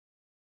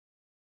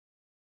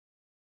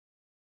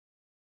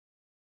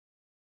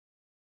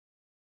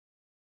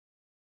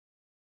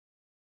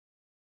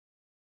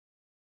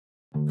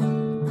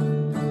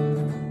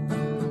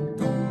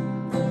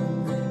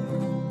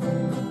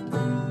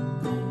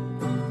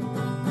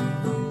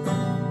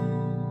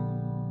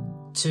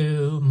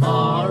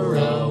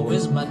Tomorrow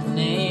is my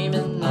name,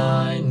 and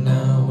I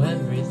know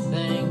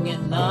everything,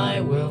 and I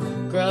will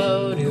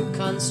grow to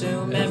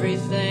consume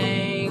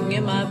everything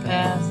in my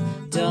path.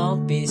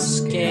 Don't be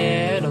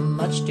scared, I'm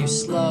much too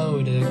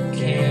slow to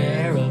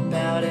care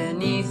about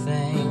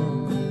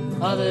anything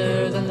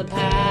other than the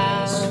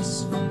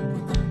past.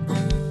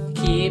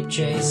 Keep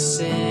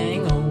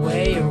chasing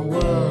away your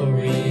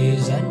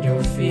worries and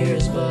your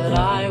fears, but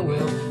I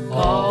will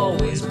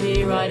always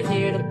be right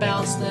here to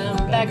bounce them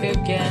back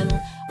again.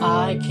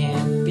 I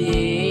can't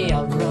be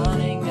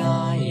outrunning,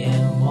 I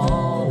am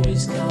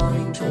always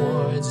coming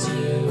towards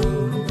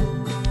you.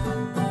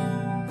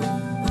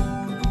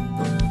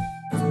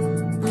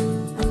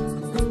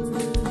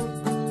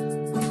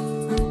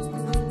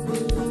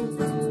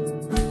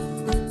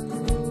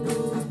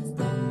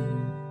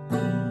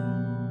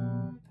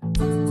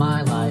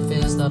 My life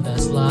is the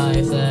best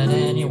life that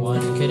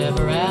anyone could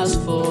ever ask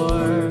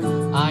for.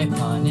 I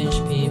punish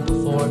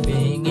people for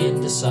being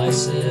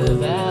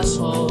indecisive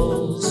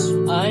assholes.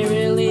 I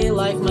really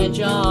like my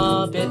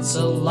job, it's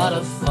a lot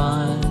of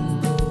fun.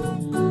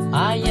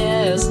 Ah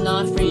yes,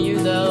 not for you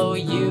though,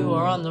 you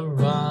are on the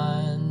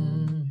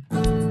run.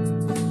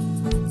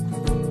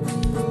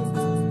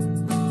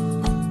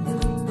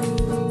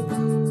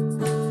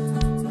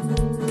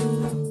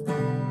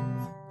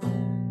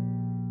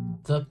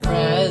 The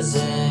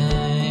present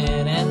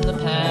and the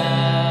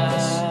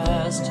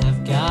past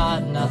have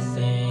got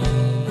nothing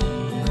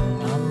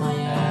on my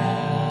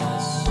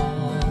ass.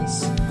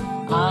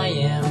 I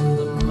am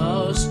the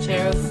most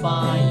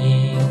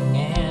terrifying,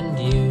 and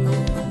you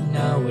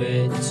know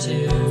it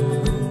too.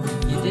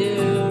 You do.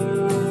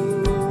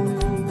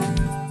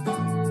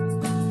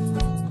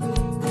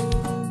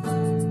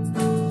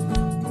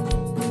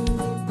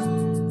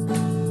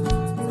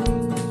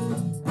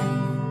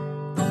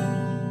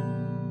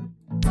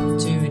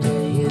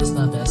 Today is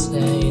the best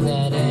day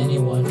that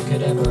anyone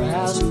could ever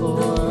ask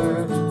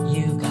for.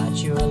 You got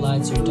your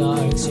lights, your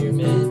darks, your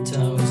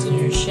midtones, and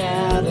your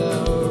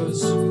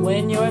shadows.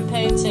 When you're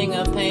painting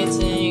a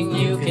painting,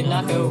 you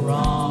cannot go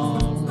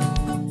wrong.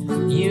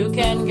 You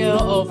can go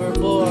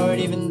overboard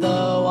even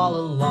though all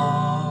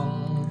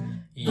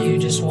along you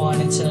just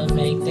wanted to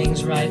make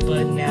things right,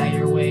 but now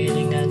you're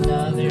waiting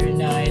another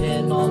night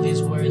and all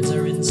these words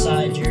are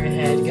inside your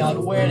head. God,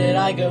 where did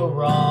I go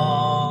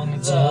wrong?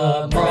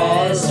 The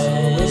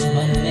present is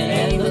my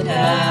name, the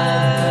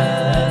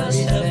past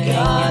have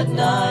got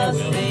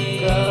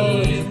nothing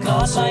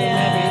on my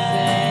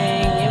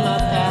everything in my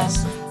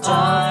past.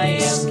 I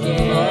am the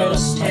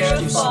most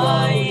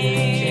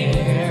terrifying,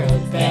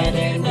 and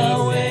I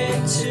know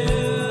it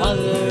too.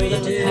 Other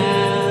than the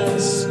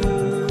past,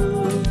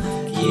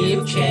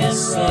 you can't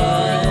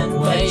run,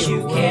 but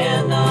you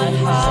cannot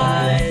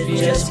hide.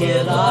 Just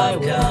get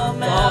up,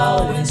 come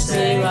out, and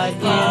stay right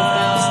here,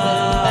 bounce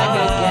them back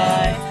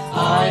again.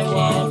 I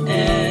can't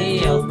be,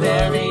 you'll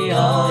bury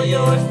all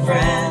your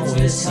friends.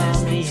 This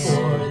is me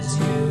towards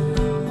you.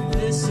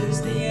 This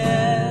is the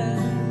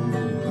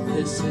end.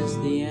 This is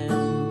the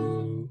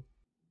end.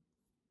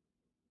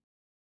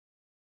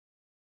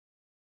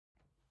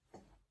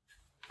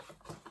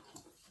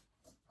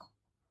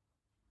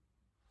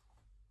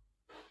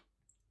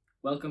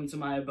 Welcome to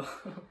my abode.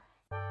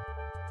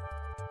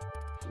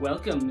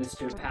 Welcome,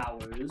 Mr.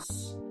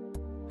 Powers.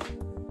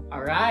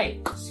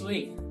 Alright,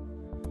 sweet.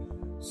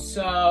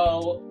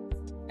 So,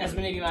 as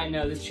many of you might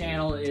know, this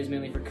channel is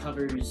mainly for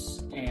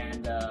covers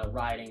and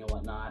writing and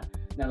whatnot.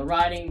 Now, the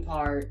writing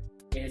part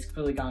is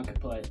completely gone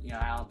kaput. You know,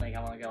 I don't think I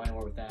want to go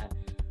anywhere with that.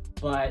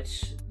 But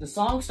the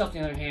song stuff,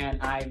 on the other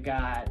hand, I've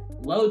got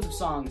loads of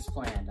songs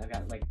planned. I've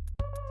got like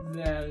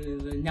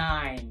the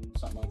 9,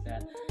 something like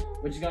that,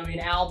 which is going to be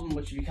an album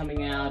which will be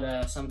coming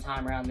out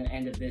sometime around the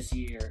end of this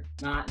year.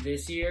 Not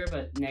this year,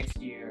 but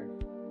next year.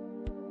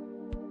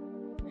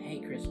 I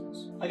hate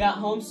Christmas. I got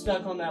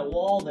Homestuck on that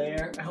wall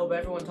there. I hope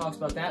everyone talks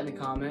about that in the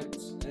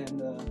comments.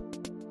 And,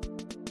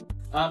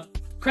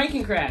 Crank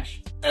and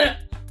Crash.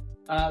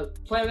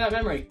 Play Without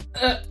Memory.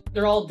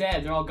 They're all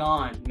dead. They're all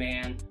gone,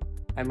 man.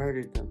 I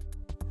murdered them.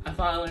 I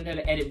finally learned how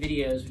to edit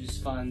videos, which is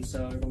fun,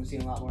 so we're going to be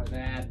seeing a lot more of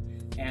that.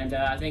 And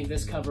I think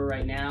this cover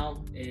right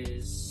now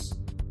is...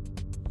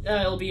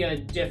 it'll be a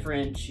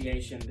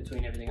differentiation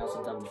between everything else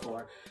I've done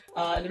before.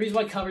 And the reason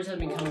why covers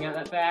haven't been coming out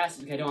that fast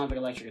is because I don't have an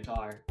electric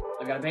guitar.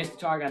 I've got a bass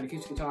guitar, I got an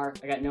acoustic guitar,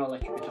 I got no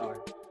electric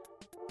guitar.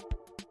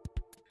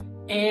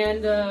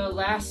 And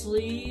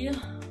lastly,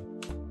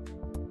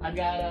 I've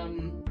got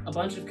a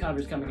bunch of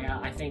covers coming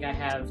out. I think I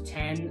have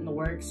 10 in the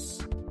works.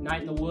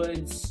 Night in the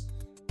Woods,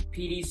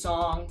 PD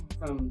song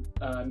from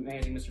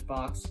Amazing Mr.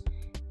 Fox,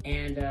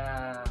 and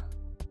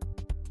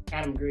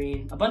Adam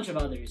Green, a bunch of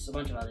others.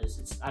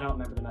 I don't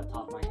remember them at the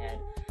top of my head.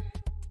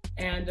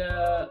 And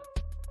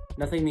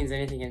nothing means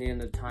anything at the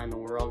end of the time, and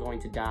we're all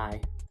going to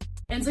die.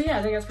 And so yeah,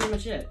 I think that's pretty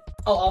much it.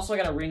 Oh, also I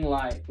got a ring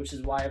light, which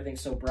is why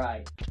everything's so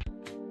bright.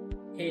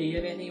 Katie, you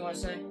have anything you want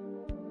to say?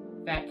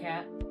 Fat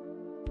cat?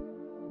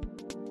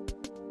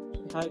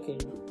 Say hi,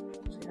 Katie.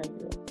 Say hi,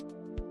 girl.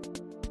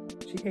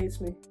 She hates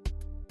me.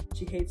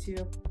 She hates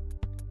you.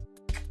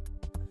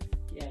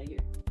 Get out of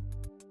here.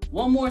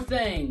 One more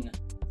thing.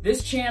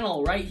 This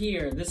channel right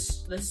here,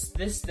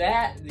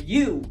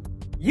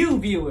 you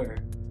viewer,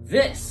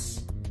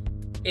 this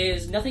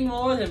is nothing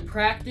more than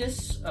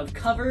practice of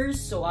covers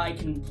so I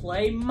can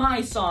play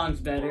my songs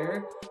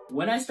better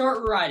when I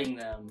start writing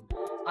them.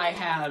 I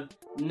have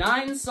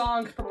 9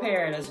 songs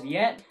prepared as of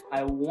yet.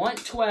 I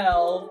want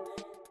 12,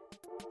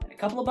 and a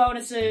couple of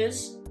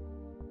bonuses,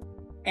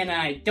 and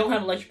I don't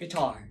have an electric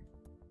guitar.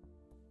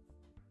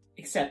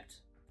 Except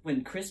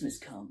when Christmas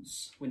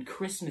comes. When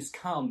Christmas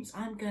comes,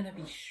 I'm gonna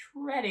be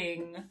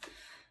shredding.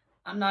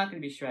 I'm not gonna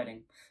be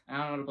shredding. I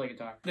don't know how to play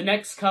guitar. The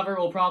next cover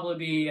will probably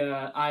be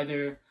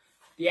either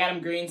the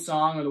Adam Green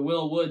song or the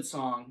Will Wood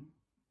song.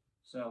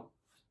 So,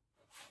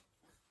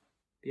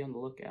 be on the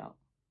lookout.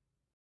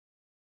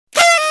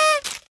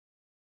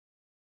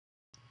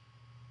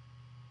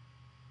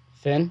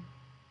 Finn?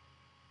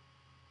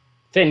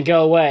 Finn,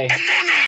 go away.